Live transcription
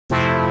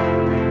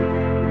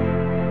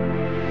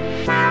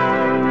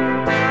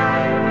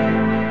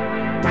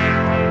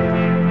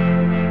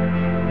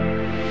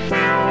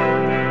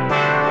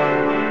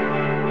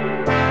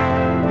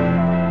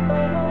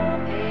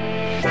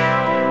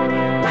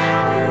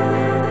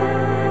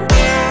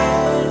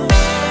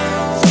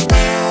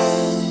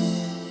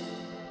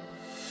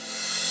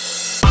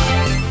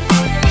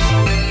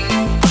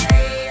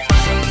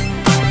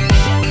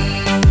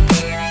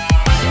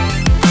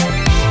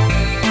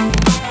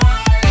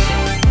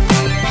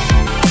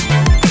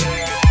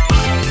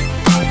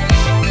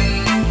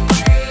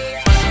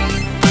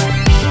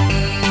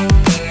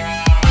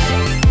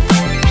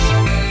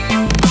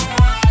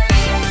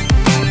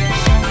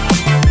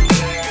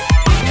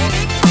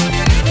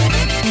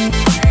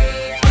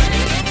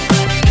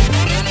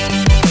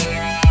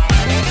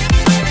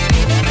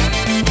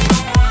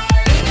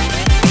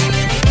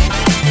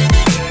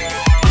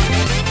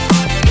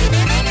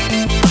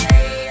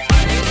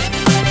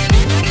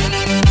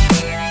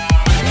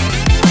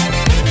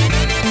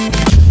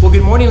Well,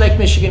 good morning, Lake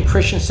Michigan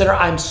Christian Center.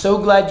 I'm so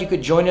glad you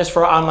could join us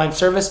for our online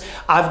service.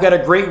 I've got a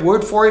great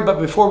word for you, but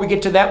before we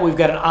get to that, we've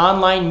got an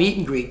online meet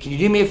and greet. Can you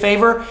do me a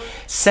favor?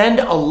 Send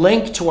a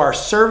link to our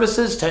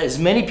services to as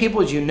many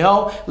people as you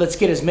know. Let's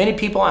get as many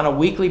people on a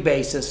weekly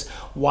basis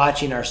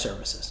watching our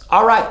services.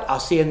 All right,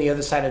 I'll see you on the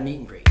other side of meet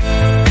and greet.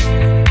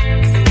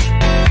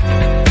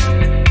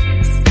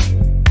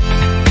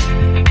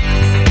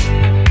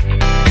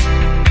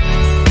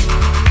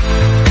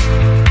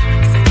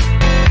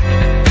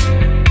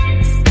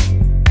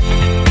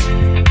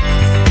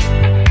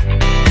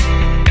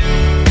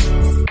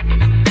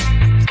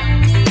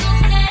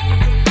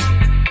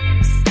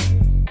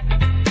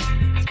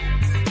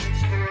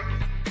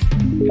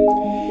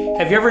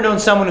 Have you ever known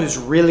someone who's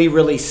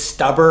really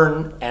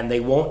stubborn and they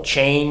won't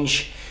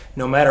change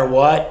no matter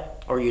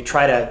what? Or you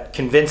try to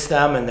convince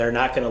them and they're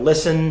not going to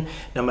listen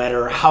no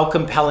matter how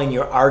compelling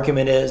your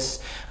argument is?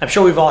 I'm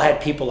sure we've all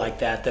had people like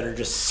that that are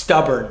just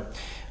stubborn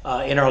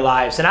in our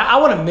lives. And I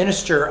want to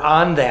minister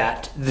on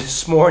that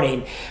this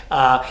morning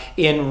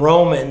in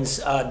Romans,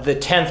 the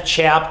 10th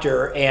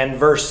chapter and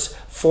verse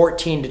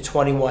 14 to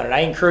 21. And I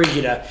encourage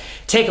you to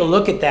take a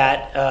look at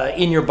that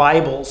in your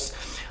Bibles.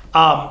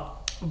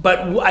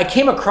 But I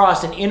came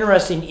across an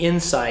interesting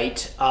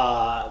insight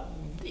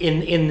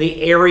in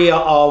the area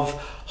of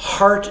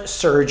heart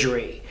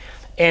surgery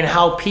and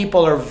how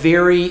people are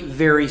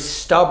very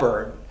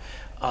stubborn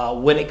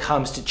when it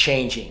comes to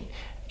changing.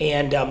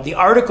 And the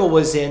article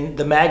was in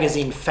the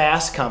magazine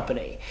Fast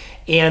Company,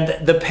 and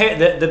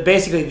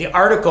basically the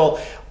article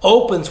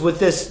opens with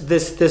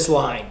this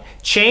line: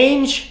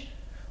 "Change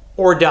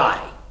or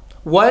die.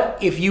 What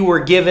if you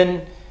were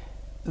given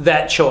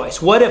that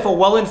choice? What if a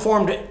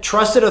well-informed,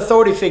 trusted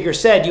authority figure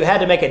said you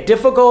had to make a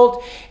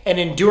difficult and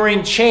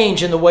enduring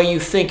change in the way you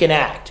think and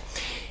act?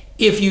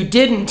 If you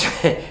didn't,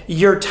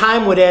 your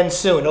time would end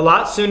soon, a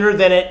lot sooner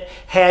than it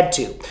had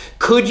to.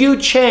 Could you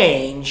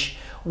change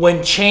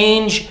when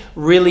change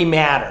really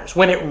matters,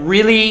 when it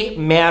really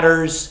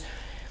matters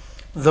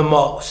the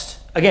most?"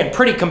 Again,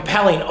 pretty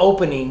compelling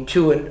opening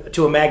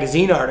to a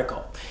magazine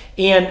article.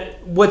 And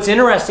what's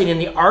interesting in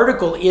the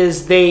article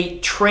is they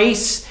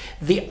trace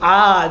the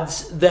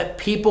odds that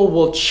people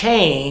will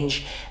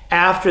change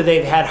after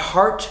they've had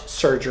heart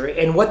surgery.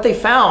 And what they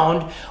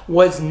found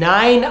was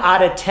 9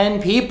 out of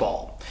 10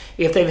 people,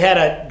 if they've had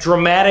a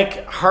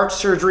dramatic heart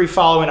surgery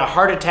following a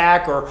heart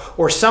attack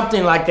or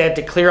something like that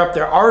to clear up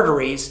their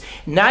arteries,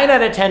 9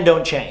 out of 10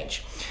 don't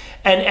change.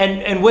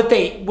 And what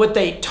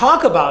they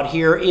talk about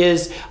here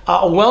is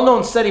a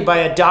well-known study by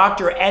a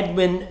Dr.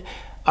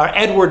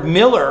 Edward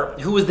Miller,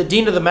 who was the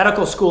dean of the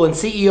medical school and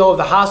CEO of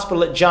the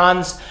hospital at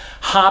Johns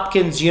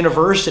Hopkins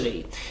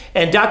University.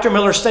 And Dr.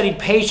 Miller studied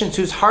patients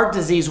whose heart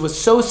disease was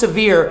so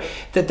severe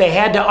that they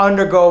had to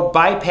undergo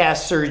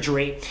bypass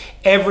surgery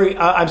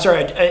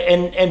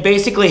and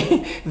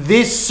basically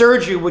this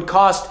surgery would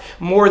cost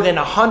more than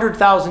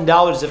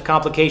 $100,000 if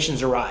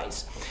complications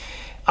arise.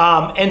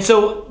 And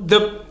so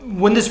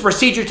when this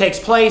procedure takes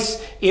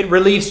place, it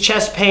relieves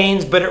chest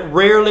pains, but it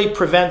rarely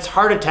prevents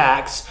heart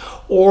attacks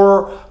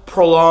or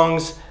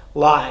prolongs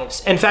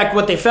lives. In fact,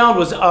 what they found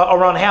was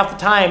around half the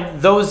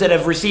time, those that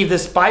have received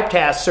this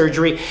bypass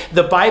surgery,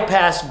 the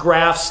bypass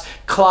grafts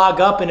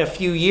clog up in a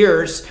few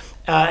years,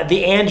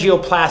 the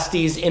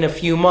angioplasties in a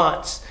few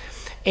months.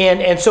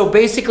 And so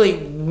basically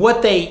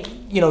what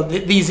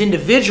these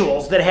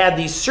individuals that had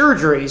these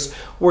surgeries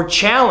were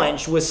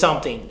challenged with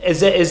something, is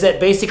that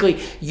basically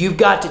you've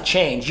got to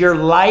change your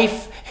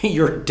life,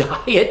 your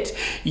diet,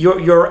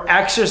 your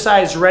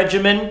exercise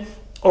regimen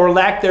or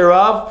lack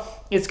thereof.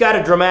 It's got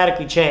to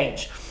dramatically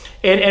change.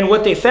 And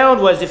what they found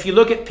was, if you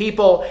look at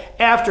people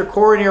after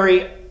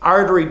coronary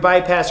artery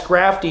bypass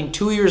grafting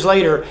 2 years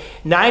later,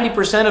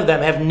 90% of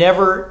them have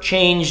never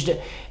changed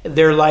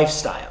their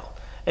lifestyle.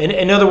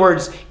 In other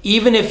words,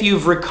 even if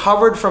you've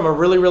recovered from a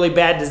really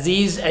bad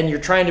disease and you're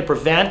trying to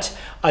prevent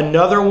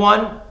another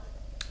one,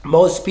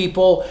 most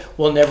people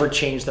will never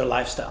change their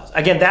lifestyles.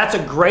 Again, that's a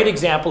great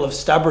example of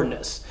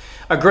stubbornness.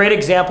 A great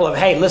example of,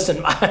 hey,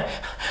 listen,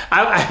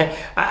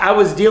 I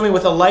was dealing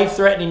with a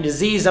life-threatening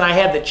disease and I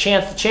had the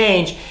chance to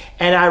change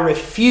and I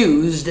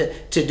refused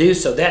to do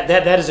so.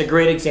 That is a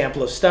great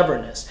example of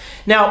stubbornness.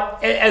 Now,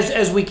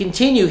 as we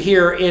continue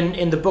here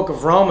in the book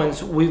of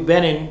Romans, we've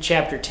been in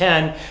chapter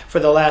 10 for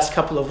the last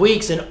couple of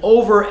weeks, and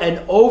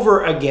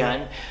over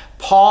again,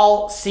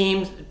 Paul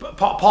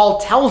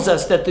tells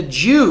us that the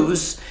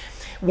Jews,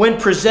 when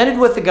presented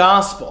with the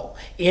gospel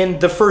in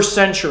the first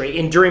century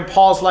and during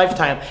Paul's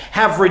lifetime,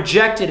 have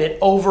rejected it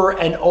over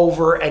and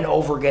over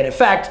again. In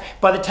fact,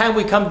 by the time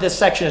we come to this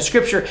section of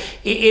scripture,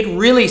 it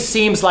really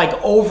seems like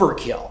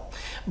overkill.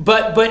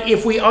 But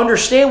if we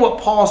understand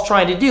what Paul's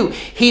trying to do,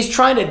 he's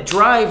trying to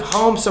drive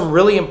home some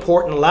really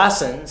important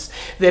lessons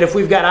that if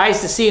we've got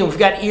eyes to see and we've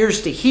got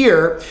ears to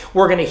hear,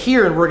 we're going to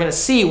hear and we're going to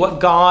see what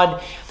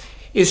God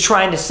is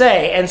trying to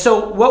say. And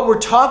so what we're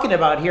talking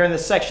about here in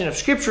this section of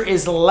Scripture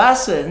is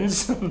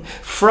lessons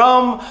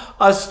from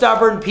a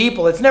stubborn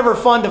people. It's never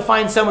fun to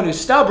find someone who's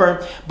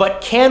stubborn,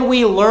 but can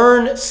we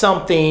learn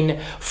something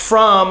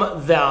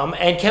from them?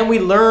 And can we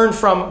learn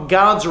from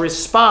God's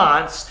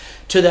response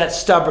to that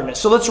stubbornness?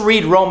 So let's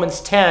read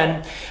Romans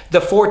 10, the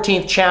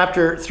 14th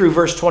chapter through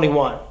verse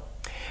 21.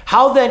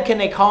 How then can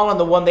they call on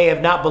the one they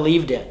have not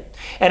believed in?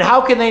 And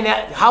how can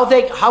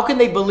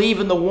they believe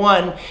in the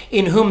one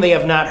in whom they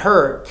have not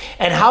heard?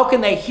 And how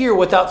can they hear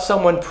without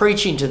someone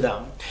preaching to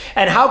them?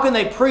 And how can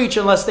they preach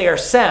unless they are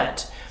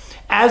sent?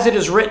 As it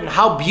is written,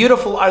 how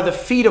beautiful are the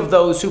feet of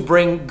those who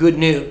bring good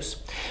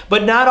news.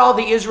 But not all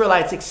the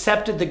Israelites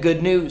accepted the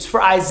good news.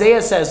 For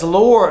Isaiah says,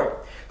 Lord,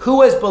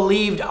 who has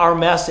believed our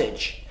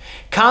message?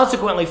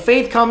 Consequently,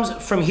 faith comes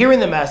from hearing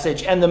the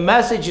message, and the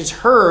message is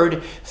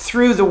heard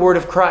through the word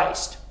of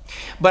Christ.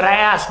 But I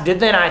ask, did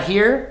they not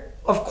hear?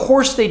 Of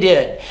course they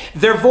did.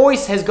 Their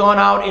voice has gone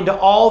out into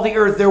all the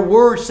earth, their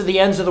words to the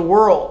ends of the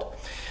world.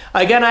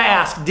 Again, I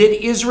ask,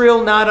 did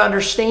Israel not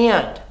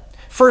understand?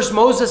 First,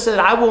 Moses said,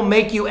 I will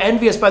make you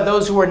envious by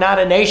those who are not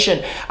a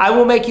nation. I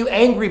will make you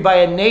angry by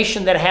a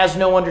nation that has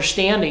no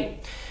understanding.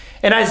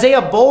 And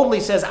Isaiah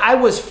boldly says, I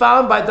was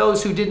found by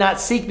those who did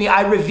not seek me.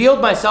 I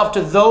revealed myself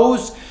to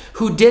those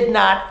who did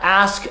not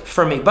ask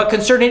for me. But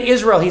concerning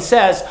Israel, he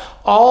says,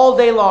 all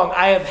day long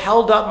I have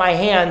held up my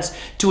hands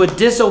to a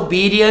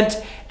disobedient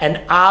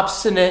and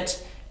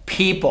obstinate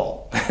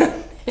people.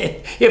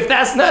 If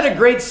that's not a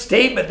great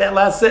statement, that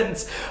last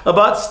sentence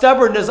about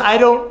stubbornness, I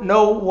don't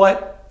know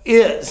what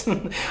is.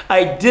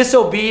 A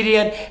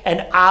disobedient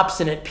and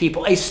obstinate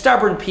people, a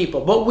stubborn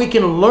people. But we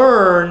can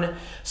learn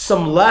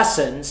some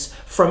lessons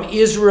from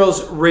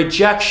Israel's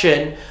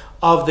rejection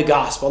of the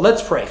gospel.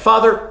 Let's pray.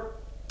 Father,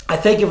 I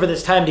thank you for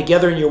this time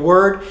together in your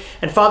word.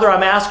 And Father,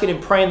 I'm asking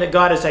and praying that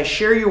God, as I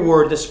share your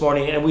word this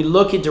morning and we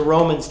look into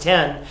Romans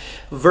 10,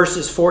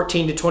 verses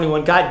 14 to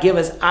 21, God, give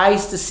us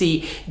eyes to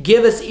see,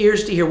 give us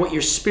ears to hear what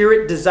your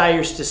Spirit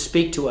desires to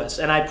speak to us.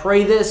 And I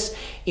pray this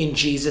in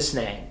Jesus'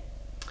 name.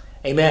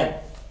 Amen.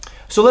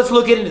 So let's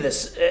look into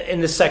this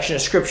in this section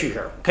of Scripture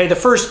here. Okay, the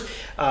first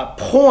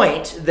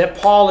point that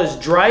Paul is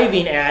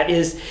driving at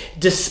is,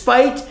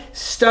 despite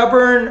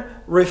stubborn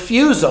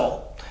refusal,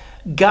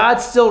 God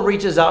still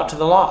reaches out to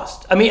the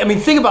lost. I mean,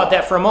 think about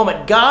that for a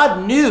moment.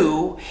 God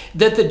knew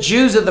that the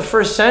Jews of the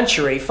first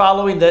century,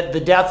 following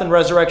the death and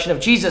resurrection of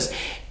Jesus,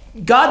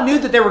 God knew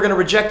that they were going to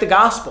reject the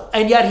gospel,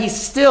 and yet he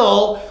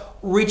still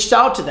reached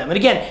out to them. And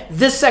again,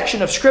 this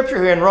section of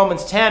Scripture here in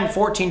Romans 10,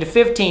 14 to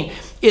 15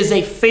 is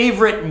a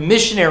favorite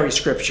missionary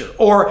scripture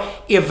or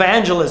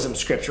evangelism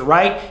scripture,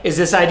 right? Is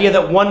this idea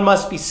that one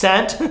must be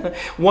sent,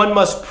 one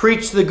must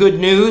preach the good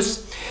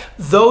news.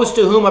 Those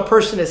to whom a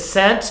person is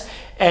sent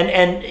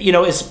and you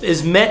know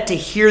is meant to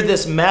hear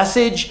this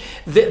message,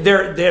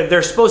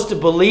 they're supposed to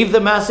believe the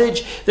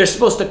message. They're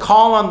supposed to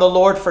call on the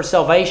Lord for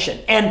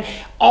salvation. And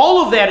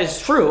all of that is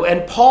true.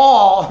 And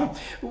Paul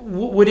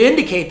would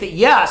indicate that,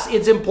 yes,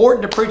 it's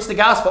important to preach the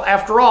gospel.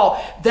 After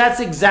all, that's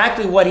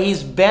exactly what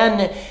he's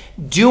been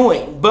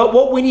doing. But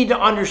what we need to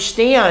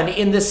understand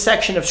in this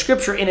section of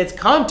Scripture, in its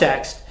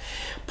context,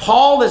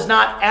 Paul is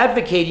not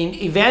advocating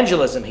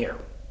evangelism here.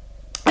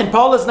 And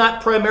Paul is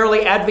not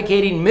primarily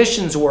advocating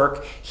missions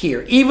work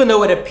here, even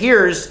though it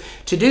appears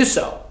to do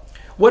so.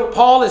 What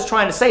Paul is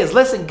trying to say is,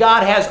 listen,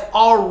 God has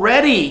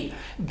already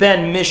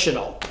been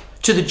missional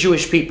to the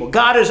Jewish people.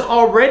 God has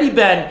already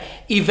been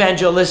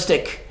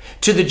evangelistic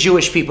to the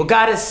Jewish people.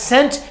 God has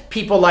sent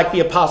people like the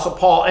Apostle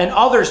Paul and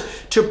others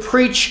to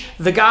preach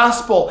the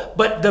gospel,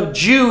 but the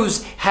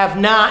Jews have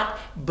not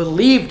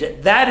believed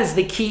it. That is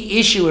the key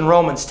issue in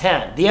Romans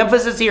 10. The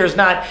emphasis here is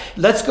not,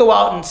 let's go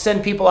out and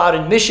send people out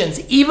in missions,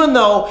 even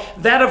though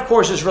that, of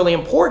course, is really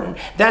important.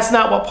 That's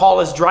not what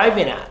Paul is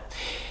driving at.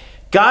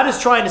 God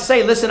is trying to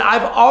say, listen,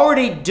 I've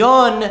already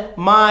done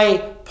my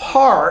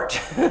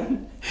part.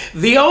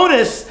 The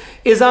onus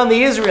is on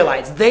the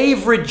Israelites.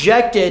 They've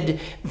rejected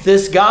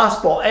this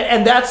gospel.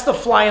 And that's the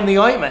fly in the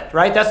ointment,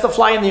 right? That's the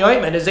fly in the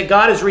ointment, is that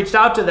God has reached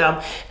out to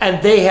them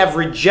and they have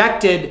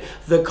rejected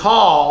the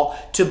call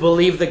to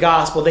believe the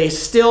gospel. They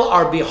still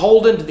are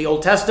beholden to the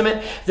Old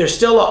Testament. They're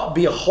still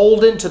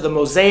beholden to the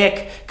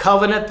Mosaic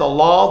covenant, the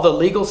law, the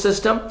legal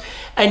system.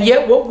 And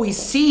yet what we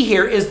see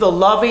here is the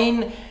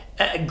loving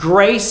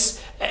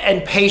grace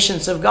and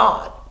patience of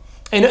God.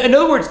 In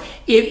other words,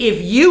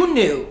 if you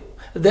knew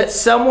that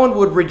someone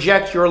would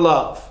reject your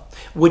love,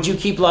 would you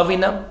keep loving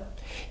them?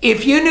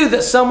 If you knew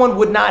that someone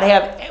would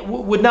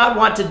not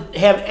want to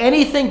have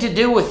anything to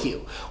do with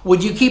you,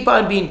 would you keep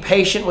on being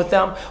patient with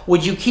them?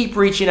 Would you keep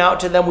reaching out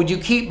to them? Would you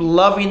keep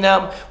loving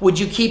them? Would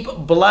you keep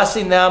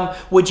blessing them?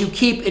 Would you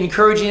keep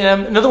encouraging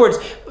them? In other words,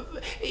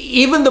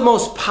 even the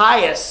most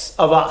pious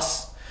of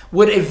us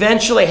would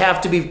eventually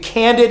have to be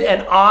candid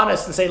and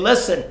honest and say,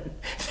 listen,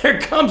 there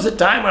comes a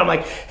time when I'm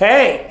like,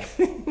 hey,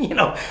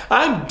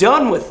 I'm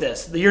done with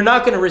this. You're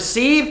not going to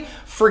receive,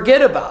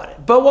 forget about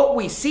it. But what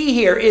we see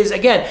here is,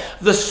 again,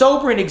 the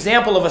sobering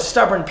example of a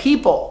stubborn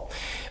people.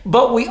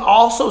 but we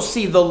also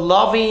see the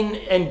loving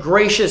and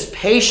gracious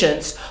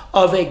patience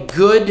of a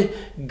good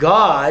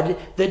God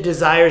that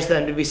desires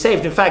them to be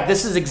saved. In fact,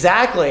 this is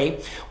exactly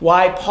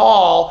why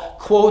Paul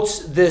quotes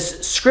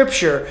this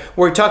scripture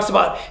where he talks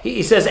about,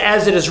 he says,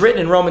 as it is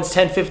written in Romans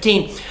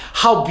 10:15,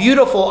 how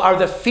beautiful are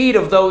the feet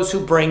of those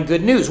who bring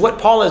good news. What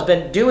Paul has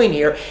been doing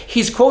here,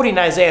 he's quoting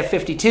Isaiah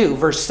 52,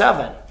 verse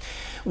 7,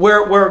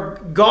 where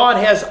God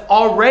has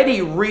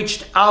already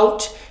reached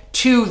out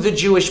to the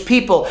Jewish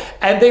people,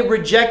 and they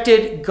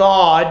rejected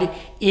God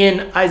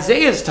in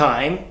Isaiah's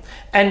time.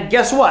 And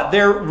guess what?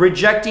 They're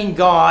rejecting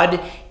God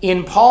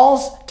in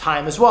Paul's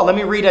time as well. Let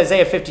me read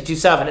Isaiah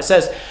 52:7. It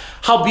says,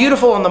 how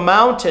beautiful on the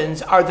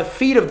mountains are the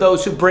feet of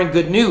those who bring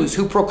good news,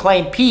 who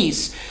proclaim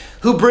peace,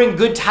 who bring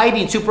good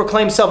tidings, who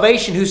proclaim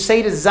salvation, who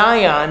say to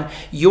Zion,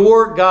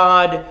 your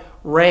God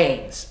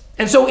reigns.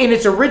 And so in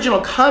its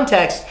original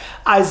context,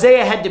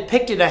 Isaiah had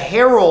depicted a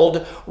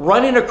herald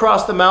running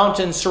across the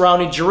mountains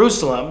surrounding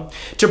Jerusalem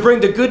to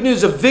bring the good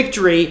news of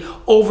victory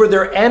over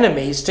their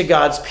enemies to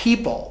God's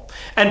people.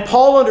 And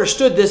Paul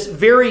understood this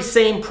very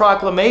same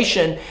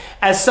proclamation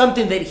as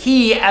something that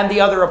he and the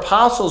other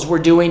apostles were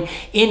doing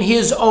in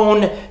his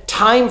own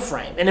time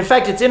frame. And in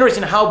fact, it's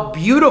interesting how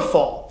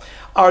beautiful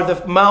are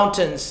the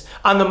mountains.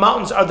 On the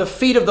mountains are the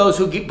feet of those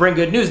who bring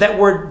good news. That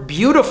word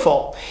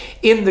beautiful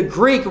in the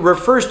Greek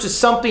refers to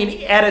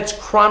something at its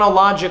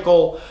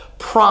chronological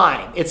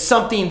prime. It's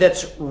something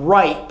that's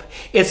ripe.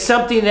 It's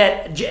something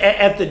that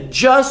at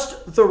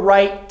just the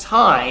right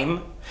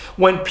time,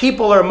 when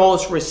people are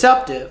most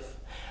receptive,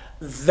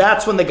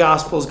 that's when the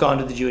gospel has gone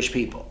to the Jewish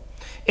people.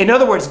 In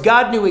other words,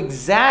 God knew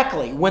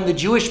exactly when the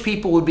Jewish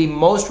people would be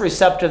most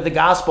receptive to the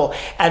gospel,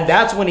 and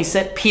that's when he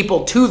sent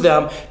people to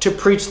them to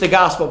preach the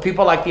gospel,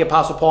 people like the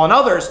Apostle Paul and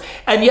others.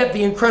 And yet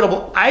the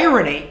incredible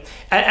irony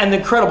and the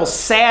incredible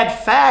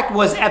sad fact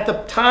was at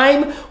the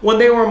time when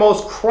they were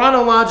most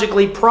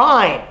chronologically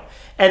prime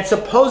and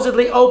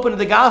supposedly open to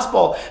the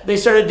gospel, they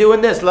started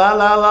doing this, la,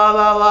 la, la,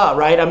 la, la,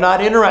 right? I'm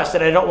not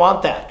interested. I don't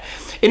want that.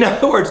 In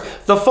other words,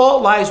 the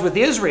fault lies with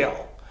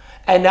Israel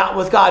and not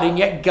with God, and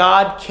yet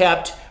God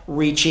kept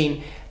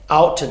reaching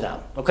out to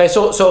them. Okay,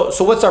 so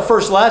what's our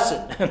first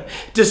lesson?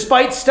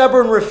 Despite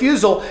stubborn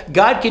refusal,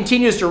 God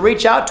continues to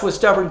reach out to a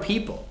stubborn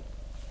people.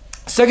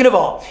 Second of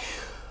all,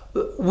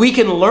 we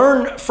can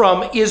learn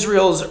from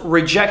Israel's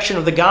rejection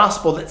of the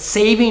gospel that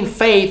saving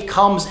faith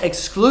comes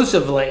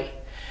exclusively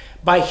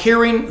by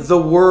hearing the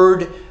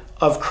word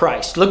of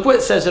Christ. Look what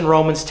it says in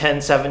Romans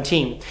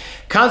 10:17.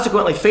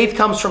 Consequently, faith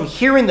comes from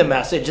hearing the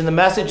message, and the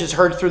message is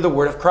heard through the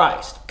word of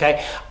Christ.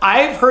 Okay,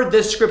 I've heard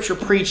this scripture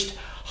preached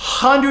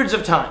hundreds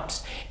of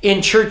times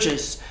in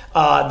churches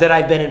that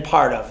I've been in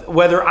part of,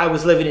 whether I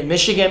was living in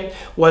Michigan,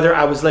 whether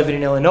I was living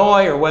in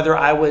Illinois, or whether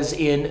I was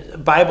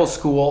in Bible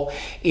school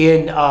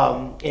in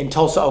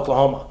Tulsa,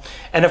 Oklahoma.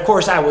 And of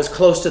course, I was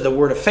close to the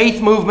Word of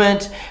Faith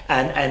movement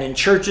and in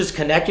churches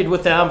connected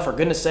with them. For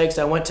goodness sakes,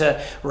 I went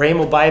to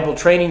Rhema Bible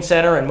Training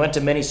Center and went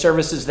to many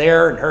services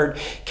there and heard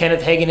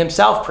Kenneth Hagin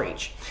himself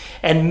preach.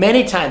 And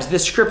many times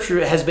this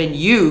scripture has been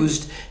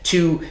used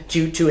to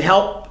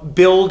help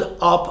build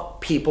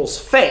up people's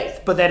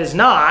faith. But that is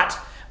not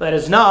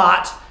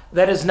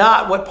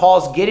what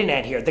Paul's getting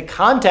at here. The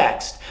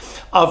context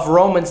of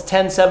Romans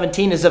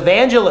 10:17 is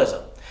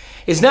evangelism.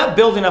 It's not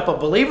building up a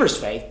believer's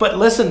faith, but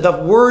listen, the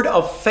word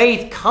of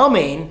faith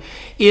coming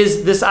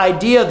is this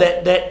idea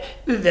that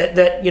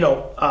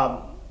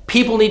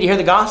people need to hear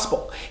the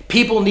gospel.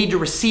 People need to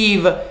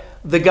receive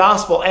the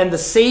gospel, and the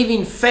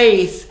saving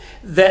faith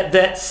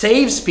that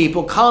saves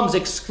people comes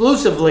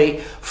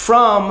exclusively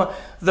from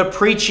the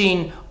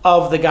preaching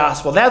of the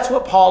gospel. That's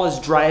what Paul is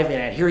driving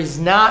at here. He's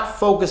not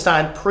focused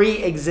on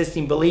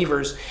pre-existing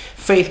believers.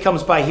 Faith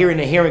comes by hearing,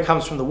 and hearing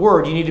comes from the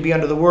word. You need to be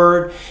under the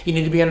word. You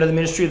need to be under the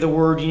ministry of the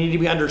word. You need to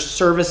be under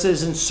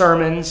services and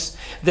sermons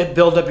that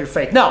build up your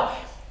faith. Now,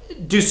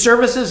 do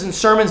services and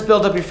sermons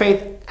build up your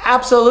faith?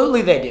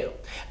 Absolutely they do.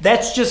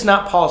 That's just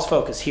not Paul's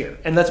focus here.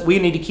 And we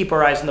need to keep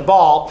our eyes on the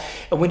ball,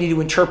 and we need to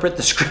interpret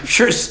the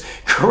scriptures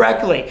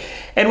correctly.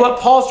 And what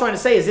Paul's trying to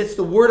say is it's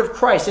the word of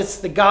Christ. It's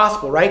the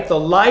gospel, right? The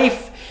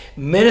life,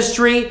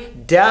 ministry,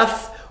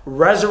 death,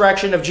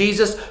 resurrection of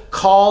Jesus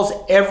calls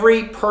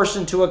every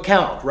person to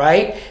account,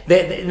 right?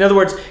 In other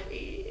words,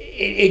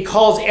 it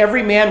calls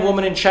every man,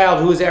 woman, and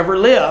child who has ever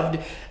lived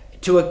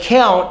to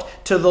account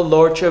to the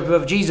lordship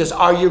of Jesus.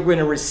 Are you going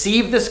to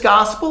receive this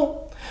gospel?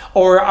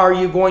 Or are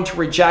you going to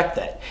reject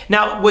that?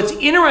 Now, what's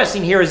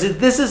interesting here is that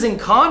this is in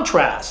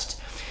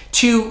contrast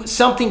to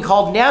something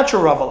called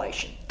natural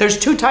revelation. There's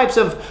two types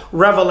of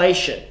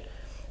revelation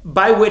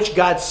by which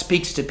God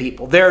speaks to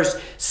people. There's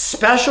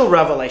special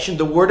revelation,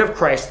 the word of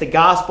Christ, the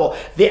gospel,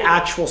 the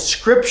actual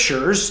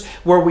scriptures,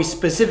 where we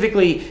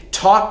specifically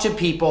talk to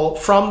people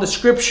from the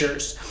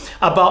scriptures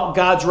about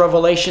God's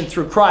revelation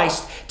through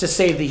Christ to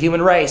save the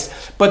human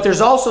race. But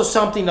there's also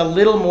something a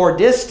little more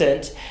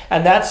distant,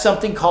 and that's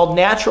something called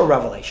natural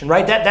revelation,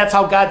 right? That's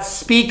how God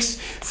speaks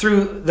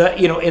through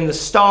in the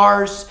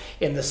stars,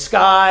 in the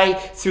sky,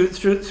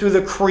 through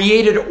the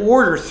created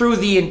order, through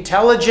the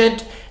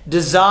intelligent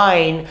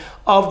design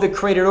of the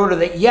created order,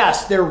 that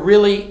yes, there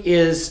really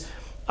is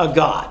a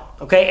God.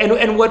 Okay,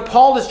 and what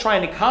Paul is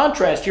trying to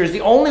contrast here is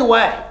the only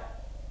way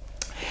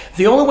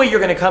you're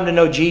going to come to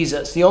know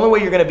Jesus, the only way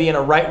you're going to be in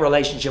a right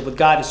relationship with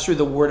God is through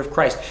the word of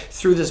Christ,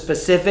 through the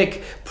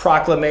specific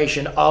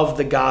proclamation of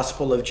the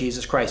gospel of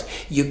Jesus Christ.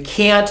 You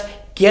can't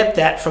get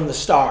that from the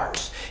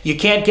stars. You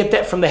can't get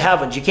that from the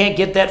heavens. You can't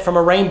get that from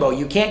a rainbow.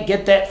 You can't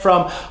get that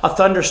from a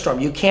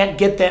thunderstorm. You can't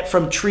get that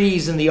from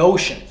trees in the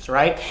oceans,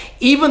 right?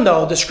 Even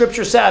though the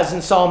scripture says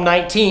in Psalm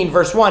 19,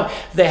 verse 1,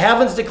 the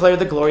heavens declare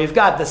the glory of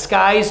God. The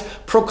skies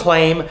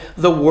proclaim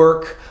the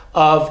work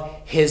of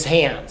his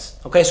hands.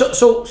 Okay,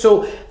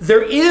 so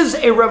there is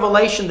a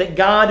revelation that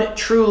God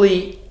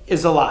truly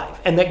is alive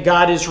and that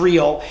God is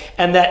real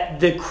and that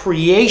the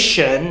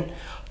creation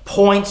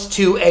points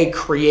to a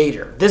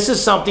creator. This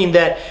is something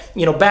that,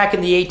 back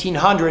in the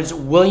 1800s,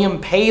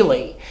 William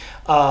Paley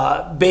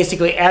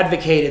basically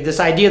advocated this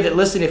idea that,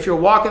 listen, if you're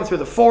walking through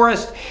the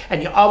forest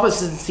and you all of a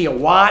sudden see a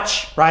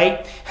watch,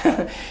 right,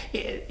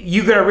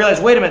 you're going to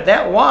realize, wait a minute,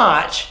 that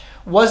watch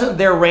wasn't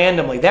there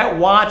randomly. That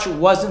watch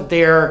wasn't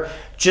there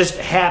just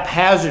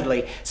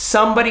haphazardly.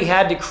 Somebody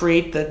had to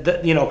create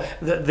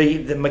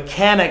the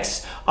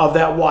mechanics of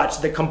that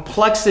watch. The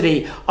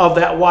complexity of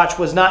that watch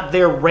was not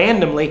there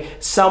randomly.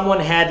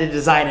 Someone had to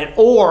design it.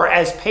 Or,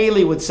 as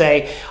Paley would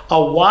say,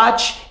 a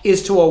watch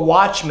is to a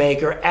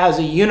watchmaker as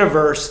a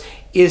universe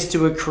is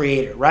to a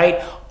creator,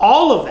 right?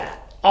 All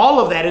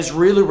of that is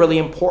really, really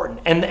important.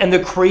 And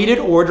the created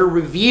order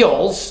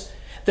reveals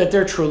that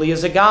there truly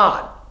is a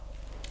God.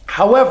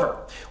 However,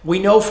 we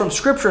know from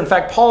Scripture, in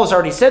fact, Paul has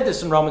already said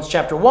this in Romans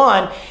chapter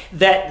 1,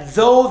 that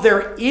though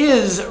there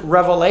is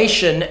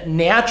revelation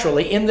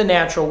naturally in the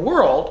natural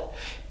world,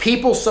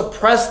 people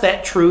suppress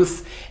that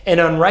truth in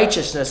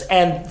unrighteousness,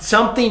 and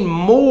something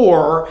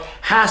more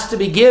has to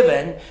be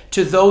given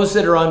to those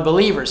that are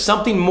unbelievers,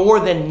 something more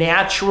than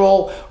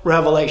natural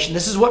revelation.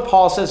 This is what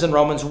Paul says in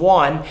Romans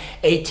 1,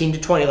 18 to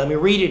 20. Let me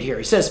read it here.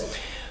 He says,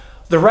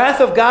 the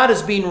wrath of God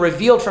is being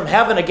revealed from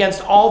heaven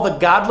against all the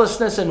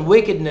godlessness and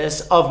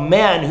wickedness of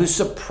men who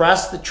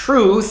suppress the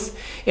truth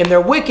in their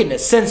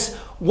wickedness, since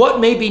what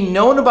may be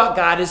known about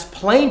God is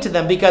plain to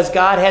them because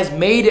God has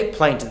made it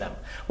plain to them.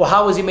 Well,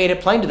 how has he made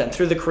it plain to them?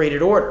 Through the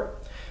created order.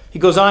 He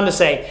goes on to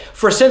say,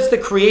 for since the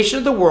creation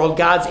of the world,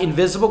 God's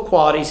invisible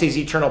qualities, his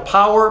eternal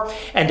power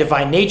and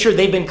divine nature,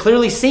 they've been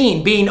clearly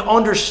seen, being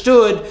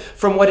understood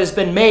from what has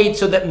been made,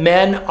 so that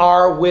men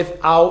are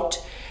without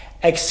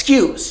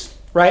excuse.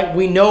 Right?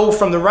 We know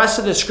from the rest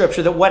of the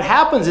scripture that what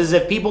happens is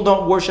if people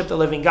don't worship the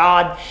living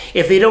God,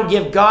 if they don't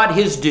give God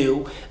his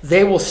due,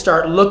 they will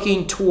start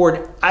looking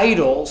toward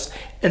idols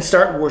and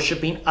start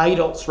worshiping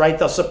idols, right?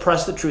 They'll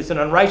suppress the truth in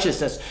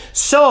unrighteousness.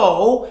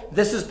 So,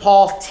 this is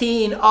Paul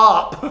teeing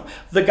up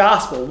the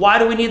gospel. Why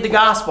do we need the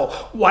gospel?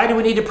 Why do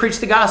we need to preach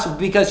the gospel?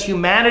 Because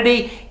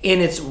humanity,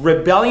 in its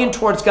rebellion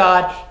towards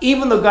God,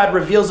 even though God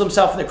reveals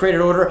himself in the created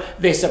order,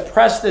 they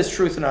suppress this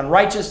truth in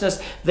unrighteousness.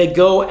 They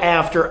go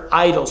after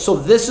idols. So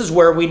this is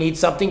where we need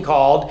something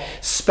called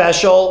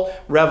special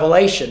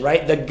revelation,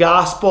 right? The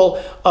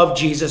gospel of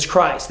Jesus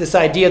Christ. This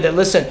idea that,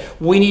 listen,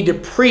 we need to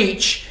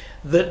preach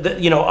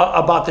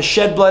about the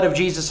shed blood of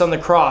Jesus on the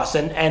cross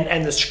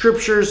and the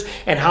scriptures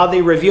and how they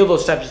reveal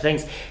those types of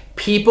things.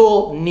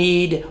 People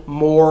need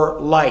more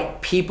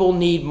light. People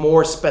need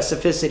more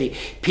specificity.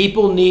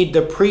 People need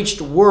the preached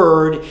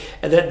word.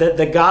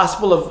 The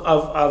gospel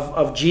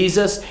of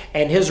Jesus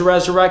and his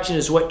resurrection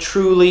is what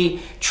truly,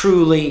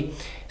 truly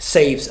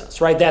saves us,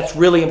 right? That's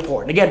really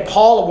important. Again,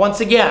 Paul, once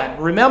again,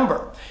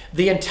 remember,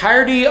 the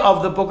entirety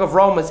of the book of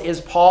Romans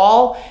is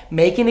Paul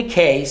making a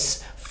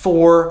case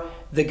for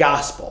the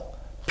gospel.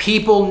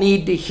 People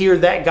need to hear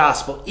that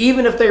gospel,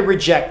 even if they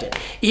reject it,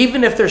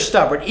 even if they're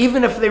stubborn,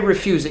 even if they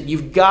refuse it.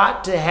 You've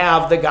got to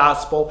have the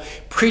gospel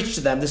preached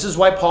to them. This is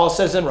why Paul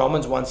says in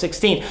Romans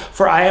 1:16,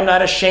 for I am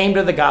not ashamed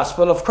of the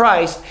gospel of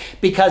Christ,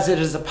 because it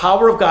is the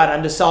power of God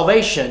unto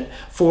salvation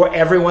for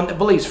everyone that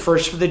believes,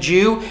 first for the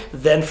Jew,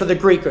 then for the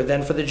Greek, or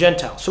then for the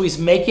Gentile. So he's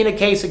making a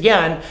case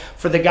again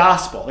for the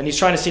gospel. And he's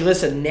trying to say,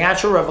 listen,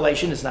 natural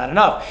revelation is not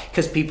enough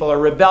because people are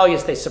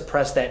rebellious. They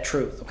suppress that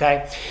truth,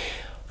 okay?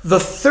 The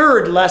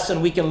third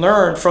lesson we can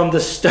learn from the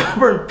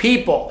stubborn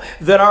people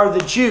that are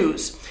the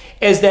Jews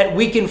is that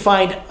we can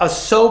find a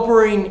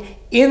sobering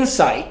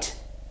insight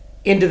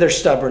into their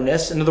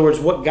stubbornness, in other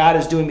words, what God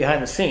is doing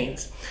behind the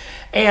scenes,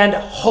 and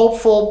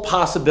hopeful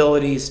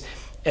possibilities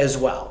as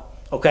well,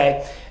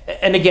 okay?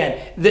 And again,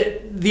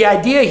 the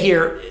idea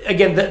here,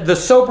 again, the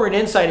sobering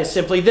insight is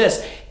simply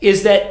this,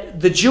 is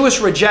that the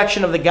Jewish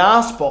rejection of the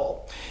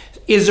gospel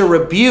is a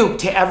rebuke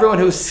to everyone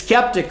who's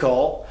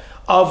skeptical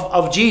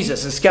of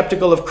Jesus and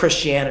skeptical of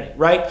Christianity,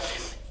 right?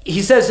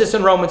 He says this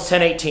in Romans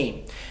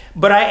 10:18.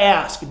 But I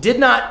ask,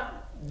 did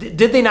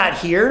they not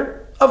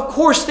hear? Of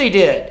course they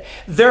did.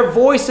 Their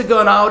voice had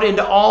gone out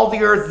into all the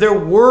earth. Their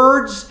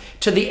words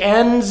to the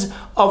ends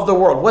of the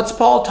world. What's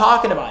Paul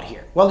talking about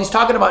here? Well, he's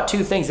talking about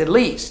two things at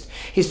least.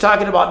 He's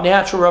talking about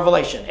natural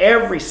revelation.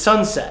 Every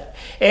sunset,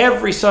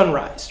 every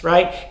sunrise,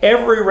 right?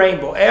 Every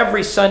rainbow,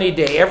 every sunny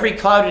day, every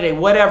cloudy day,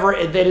 whatever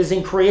that is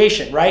in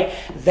creation, right?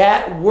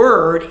 That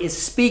word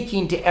is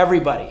speaking to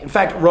everybody. In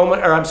fact,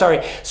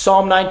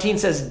 Psalm 19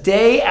 says,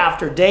 day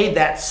after day,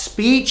 that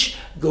speech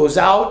goes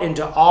out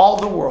into all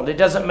the world. It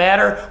doesn't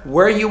matter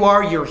where you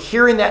are, you're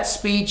hearing that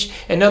speech.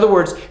 In other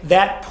words,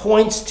 that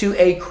points to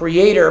a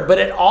creator, but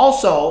it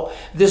also,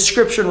 this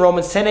scripture in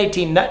Romans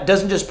 10:18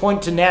 doesn't just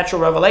point to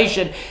natural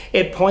revelation,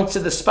 it points to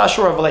the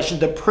special revelation,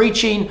 the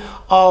preaching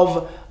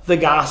of the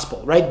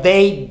gospel, right?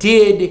 They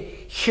did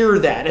hear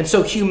that. And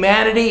so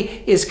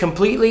humanity is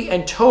completely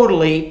and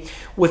totally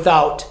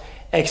without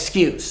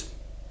excuse.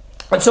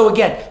 And so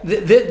again,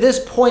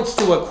 this points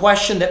to a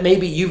question that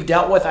maybe you've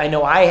dealt with. I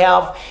know I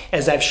have,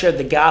 as I've shared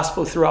the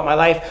gospel throughout my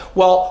life.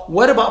 Well,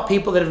 what about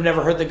people that have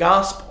never heard the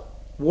gospel?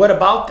 What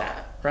about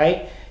that,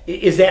 right?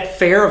 Is that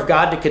fair of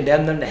God to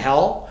condemn them to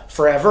hell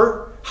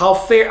forever? How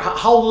fair,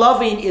 how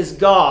loving is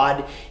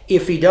God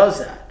if he does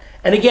that?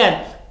 And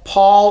again,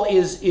 Paul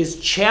is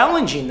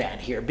challenging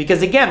that here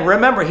because again,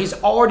 remember, he's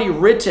already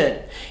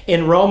written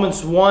in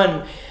Romans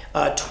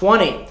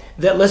 1:20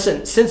 that,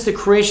 listen, since the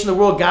creation of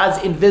the world,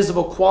 God's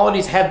invisible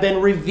qualities have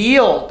been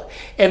revealed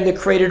in the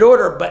created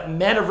order, but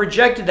men have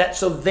rejected that,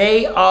 so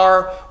they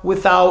are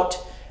without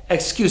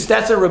excuse.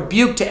 That's a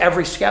rebuke to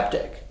every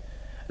skeptic.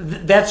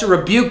 That's a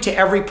rebuke to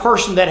every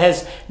person that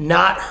has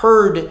not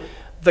heard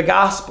the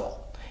gospel.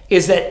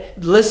 Is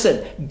that,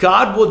 listen,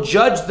 God will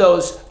judge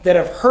those that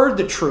have heard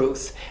the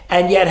truth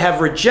and yet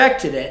have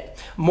rejected it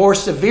more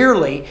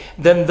severely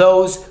than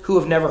those who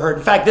have never heard.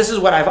 In fact, this is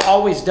what I've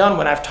always done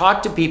when I've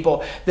talked to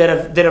people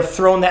that have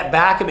thrown that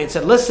back at me and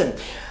said, listen,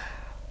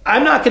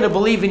 I'm not going to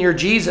believe in your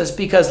Jesus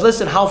because,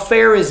 listen, how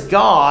fair is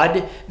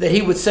God that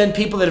he would send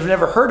people that have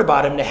never heard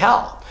about him to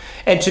hell?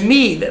 And to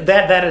me,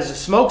 that is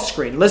a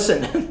smokescreen.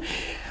 Listen,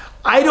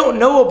 I don't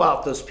know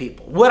about those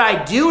people. What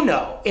I do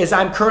know is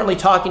I'm currently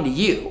talking to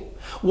you.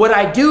 What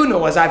I do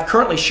know is I've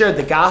currently shared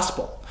the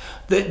gospel.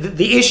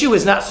 The issue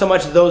is not so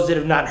much those that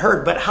have not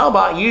heard, but how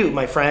about you,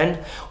 my friend?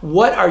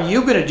 What are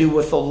you going to do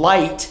with the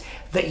light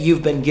that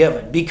you've been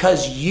given?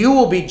 Because you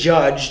will be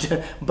judged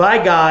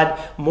by God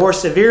more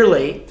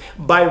severely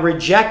by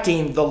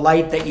rejecting the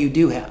light that you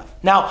do have.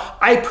 Now,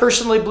 I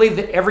personally believe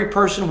that every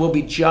person will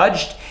be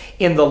judged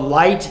in the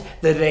light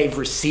that they've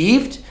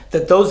received,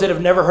 that those that have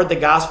never heard the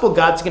gospel,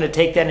 God's going to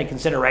take that into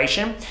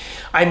consideration.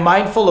 I'm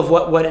mindful of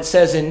what it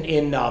says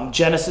in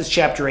Genesis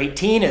chapter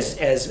 18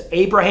 as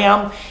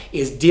Abraham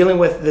is dealing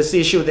with this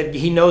issue that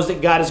he knows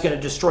that God is going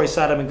to destroy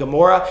Sodom and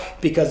Gomorrah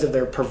because of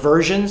their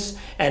perversions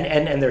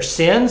and their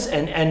sins.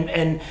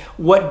 And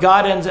what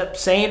God ends up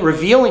saying,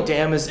 revealing to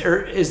him is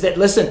that,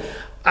 listen,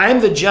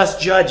 I'm the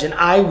just judge and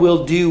I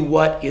will do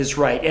what is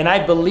right. And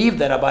I believe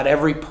that about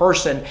every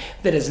person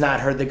that has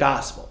not heard the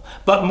gospel.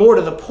 But more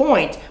to the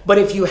point, but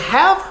if you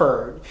have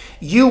heard,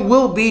 you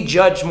will be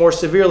judged more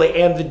severely.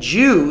 And the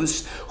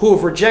Jews who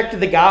have rejected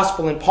the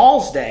gospel in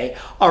Paul's day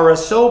are a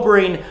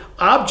sobering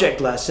object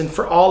lesson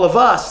for all of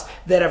us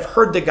that have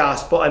heard the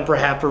gospel and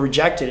perhaps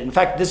rejected it. In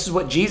fact, this is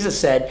what Jesus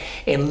said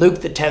in Luke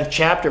the 10th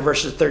chapter,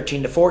 verses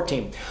 13 to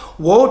 14.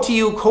 Woe to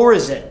you,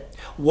 Chorazin!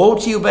 Woe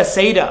to you,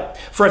 Bethsaida!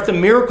 For if the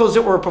miracles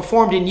that were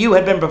performed in you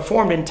had been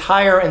performed in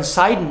Tyre and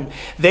Sidon,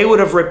 they would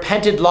have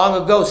repented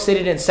long ago,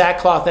 sitting in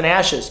sackcloth and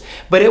ashes.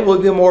 But it will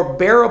be more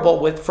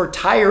bearable for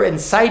Tyre and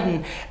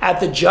Sidon at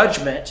the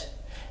judgment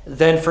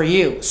than for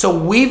you. So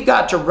we've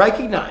got to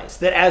recognize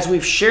that as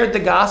we've shared the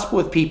gospel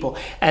with people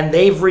and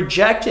they've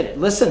rejected it,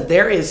 listen,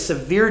 there is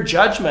severe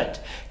judgment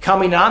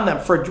coming on them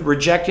for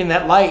rejecting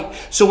that light.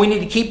 So we need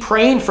to keep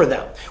praying for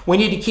them. We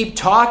need to keep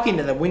talking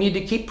to them. We need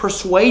to keep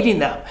persuading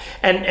them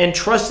and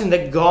trusting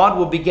that God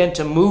will begin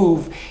to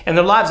move in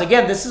their lives.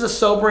 Again, this is a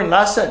sobering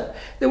lesson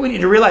that we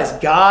need to realize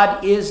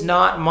God is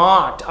not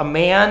mocked. A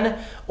man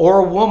or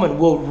a woman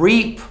will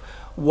reap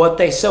what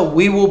they sow.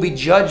 We will be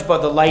judged by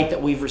the light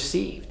that we've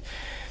received.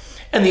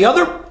 And the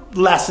other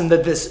lesson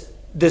that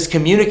this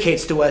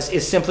communicates to us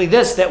is simply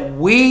this, that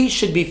we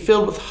should be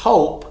filled with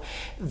hope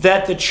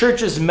that the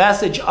church's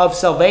message of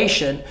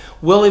salvation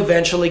will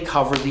eventually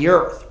cover the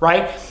earth,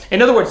 right?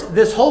 In other words,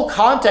 this whole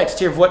context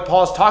here of what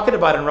Paul's talking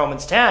about in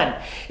Romans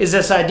 10 is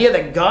this idea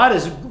that God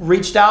has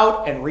reached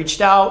out and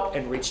reached out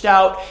and reached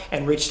out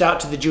and reached out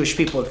to the Jewish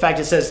people. In fact,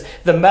 it says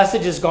the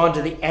message has gone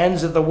to the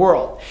ends of the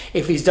world.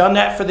 If he's done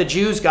that for the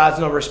Jews, God's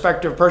no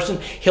respecter of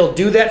person. He'll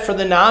do that for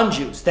the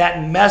non-Jews.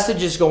 That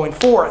message is going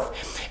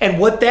forth. And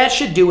what that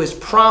should do is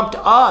prompt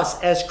us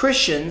as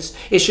Christians.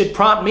 It should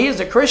prompt me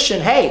as a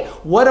Christian, hey,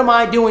 what am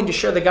I doing to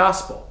share the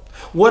gospel?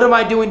 What am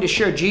I doing to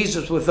share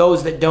Jesus with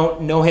those that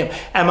don't know him?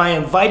 Am I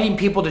inviting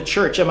people to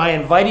church? Am I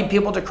inviting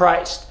people to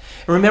Christ?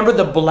 Remember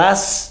the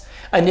Bless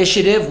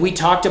initiative we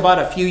talked about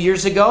a few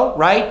years ago,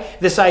 right?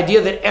 This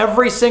idea that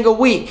every single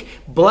week,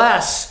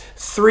 bless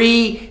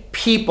 3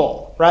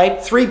 people,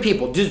 right? 3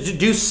 people.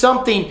 Do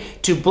something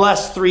to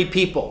bless 3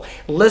 people.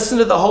 Listen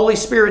to the Holy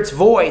Spirit's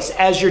voice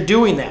as you're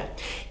doing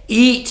that.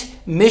 Eat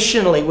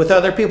missionally with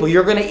other people.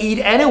 You're going to eat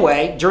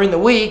anyway during the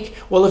week.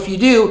 Well, if you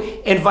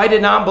do, invite a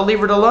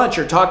non-believer to lunch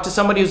or talk to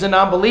somebody who's a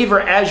non-believer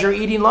as you're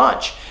eating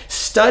lunch.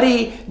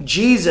 Study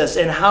Jesus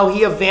and how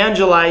he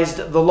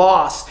evangelized the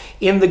lost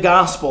in the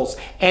Gospels,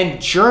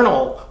 and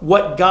journal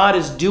what God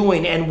is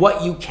doing and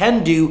what you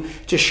can do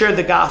to share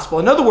the gospel.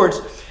 In other words,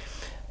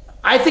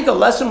 I think a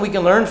lesson we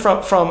can learn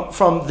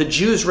from the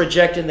Jews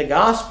rejecting the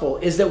gospel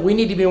is that we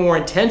need to be more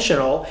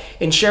intentional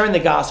in sharing the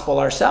gospel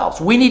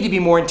ourselves. We need to be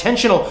more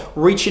intentional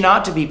reaching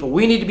out to people.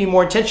 We need to be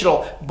more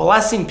intentional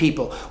blessing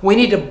people. We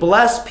need to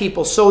bless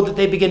people so that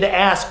they begin to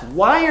ask,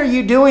 why are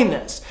you doing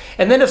this?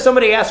 And then if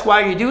somebody asks,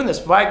 why are you doing this?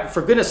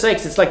 For goodness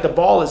sakes, it's like the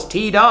ball is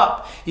teed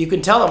up. You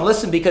can tell them,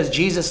 listen, because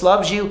Jesus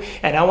loves you,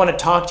 and I want to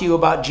talk to you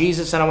about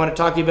Jesus, and I want to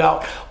talk to you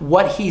about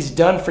what he's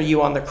done for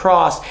you on the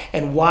cross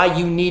and why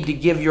you need to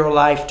give your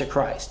life to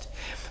Christ.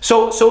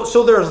 So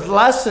there's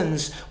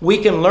lessons we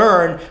can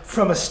learn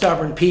from a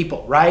stubborn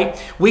people, right?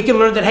 We can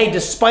learn that, hey,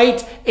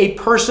 despite a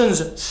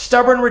person's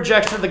stubborn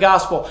rejection of the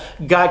gospel,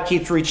 God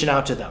keeps reaching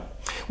out to them.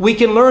 We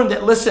can learn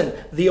that, listen,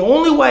 the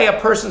only way a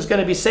person's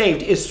going to be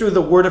saved is through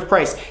the word of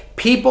Christ.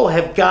 People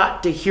have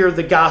got to hear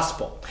the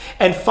gospel.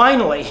 And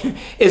finally,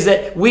 is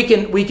that we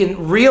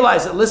can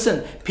realize that,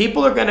 listen,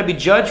 people are going to be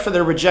judged for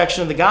their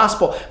rejection of the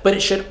gospel, but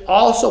it should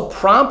also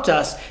prompt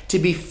us to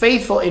be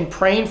faithful in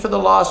praying for the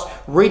lost,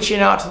 reaching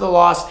out to the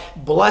lost,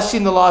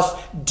 blessing the lost,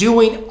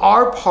 doing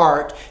our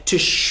part to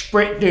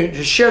share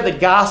the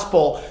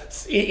gospel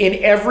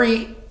in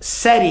every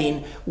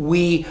setting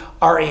we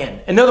are in.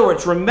 In other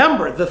words,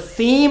 remember, the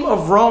theme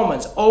of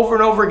Romans over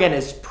and over again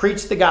is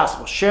preach the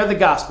gospel, share the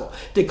gospel,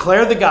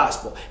 declare the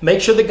gospel,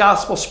 make sure the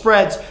gospel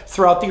spreads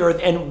throughout the earth,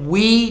 and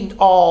we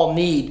all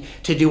need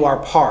to do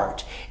our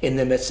part in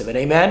the midst of it.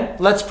 Amen?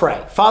 Let's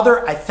pray.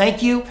 Father, I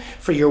thank you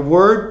for your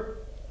word.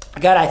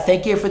 God, I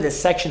thank you for this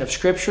section of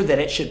scripture, that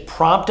it should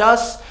prompt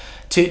us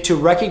to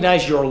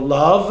recognize your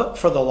love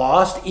for the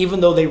lost, even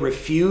though they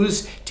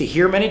refuse to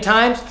hear many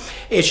times.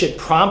 It should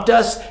prompt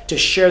us to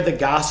share the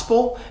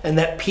gospel, and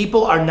that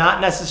people are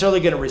not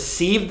necessarily going to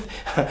receive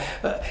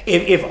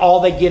if all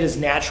they get is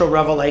natural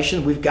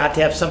revelation. We've got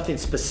to have something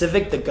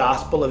specific, the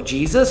gospel of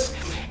Jesus.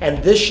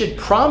 And this should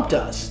prompt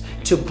us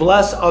to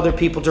bless other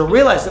people, to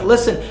realize that,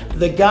 listen,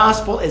 the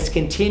gospel is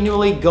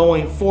continually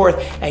going forth,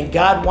 and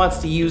God wants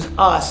to use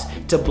us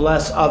to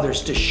bless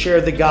others, to share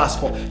the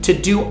gospel, to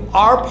do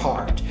our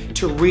part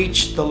to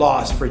reach the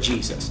lost for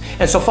Jesus.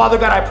 And so, Father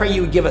God, I pray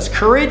you would give us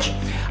courage.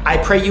 I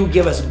pray you would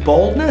give us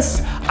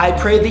boldness. I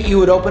pray that you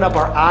would open up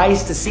our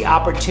eyes to see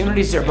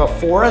opportunities that are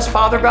before us,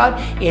 Father God,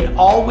 in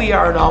all we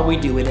are and all we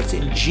do. And it's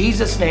in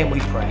Jesus' name we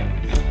pray.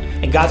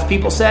 And God's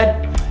people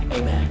said,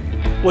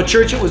 amen. Well,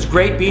 church, it was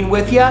great being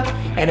with you.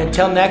 And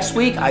until next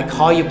week, I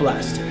call you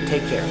blessed.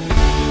 Take care.